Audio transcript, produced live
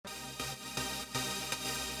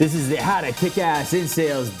This is the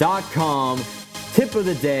howtokickassinsales.com tip of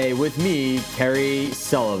the day with me, Kerry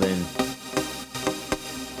Sullivan.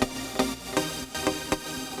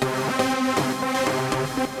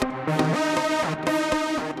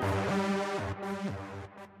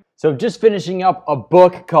 So just finishing up a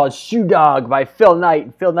book called Shoe Dog by Phil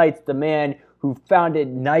Knight. Phil Knight's the man who founded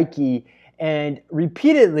Nike, and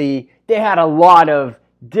repeatedly they had a lot of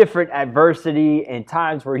different adversity and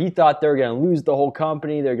times where he thought they were going to lose the whole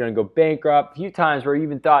company, they're going to go bankrupt. A few times where he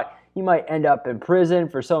even thought he might end up in prison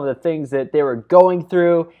for some of the things that they were going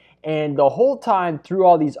through. And the whole time through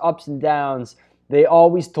all these ups and downs, they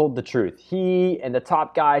always told the truth. He and the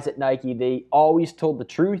top guys at Nike, they always told the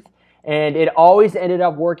truth, and it always ended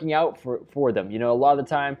up working out for them. You know, a lot of the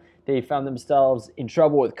time they found themselves in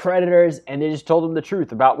trouble with creditors, and they just told them the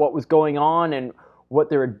truth about what was going on and what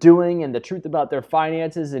they were doing and the truth about their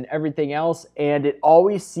finances and everything else, and it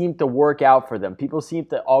always seemed to work out for them. People seemed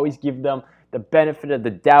to always give them the benefit of the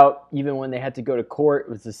doubt, even when they had to go to court. It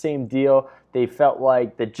was the same deal. They felt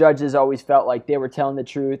like the judges always felt like they were telling the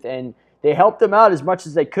truth, and they helped them out as much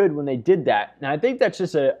as they could when they did that. And I think that's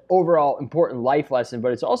just an overall important life lesson,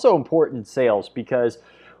 but it's also important in sales because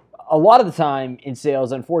a lot of the time in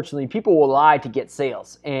sales, unfortunately, people will lie to get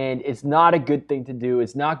sales, and it's not a good thing to do.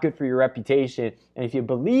 It's not good for your reputation. And if you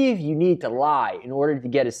believe you need to lie in order to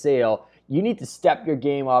get a sale, you need to step your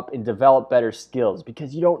game up and develop better skills,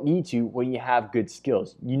 because you don't need to when you have good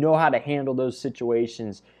skills. You know how to handle those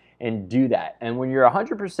situations and do that. And when you're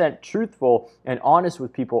 100% truthful and honest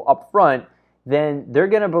with people up front, then they're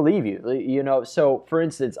going to believe you. You know, so for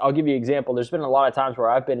instance, I'll give you an example. There's been a lot of times where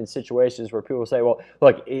I've been in situations where people say, well,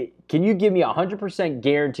 look, can you give me 100%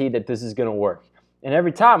 guarantee that this is going to work? And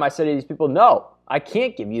every time I say to these people, no, I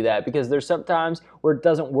can't give you that, because there's sometimes where it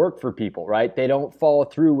doesn't work for people, right? They don't follow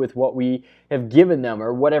through with what we have given them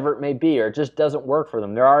or whatever it may be, or it just doesn't work for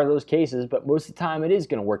them. There are those cases, but most of the time it is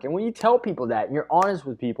going to work. And when you tell people that and you're honest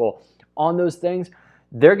with people on those things,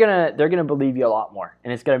 they're gonna believe you a lot more,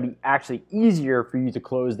 and it's gonna be actually easier for you to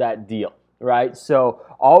close that deal, right? So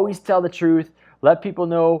always tell the truth, let people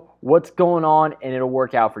know what's going on, and it'll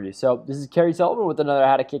work out for you. So this is Kerry Sullivan with another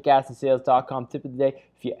howtokickassinsales.com tip of the day.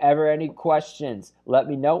 If you ever have any questions, let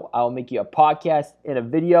me know. I'll make you a podcast and a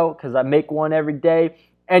video, because I make one every day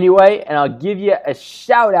anyway, and I'll give you a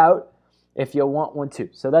shout out if you want one too.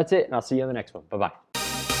 So that's it, and I'll see you in the next one. Bye-bye.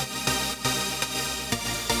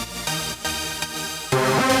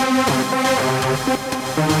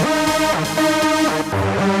 Thank you.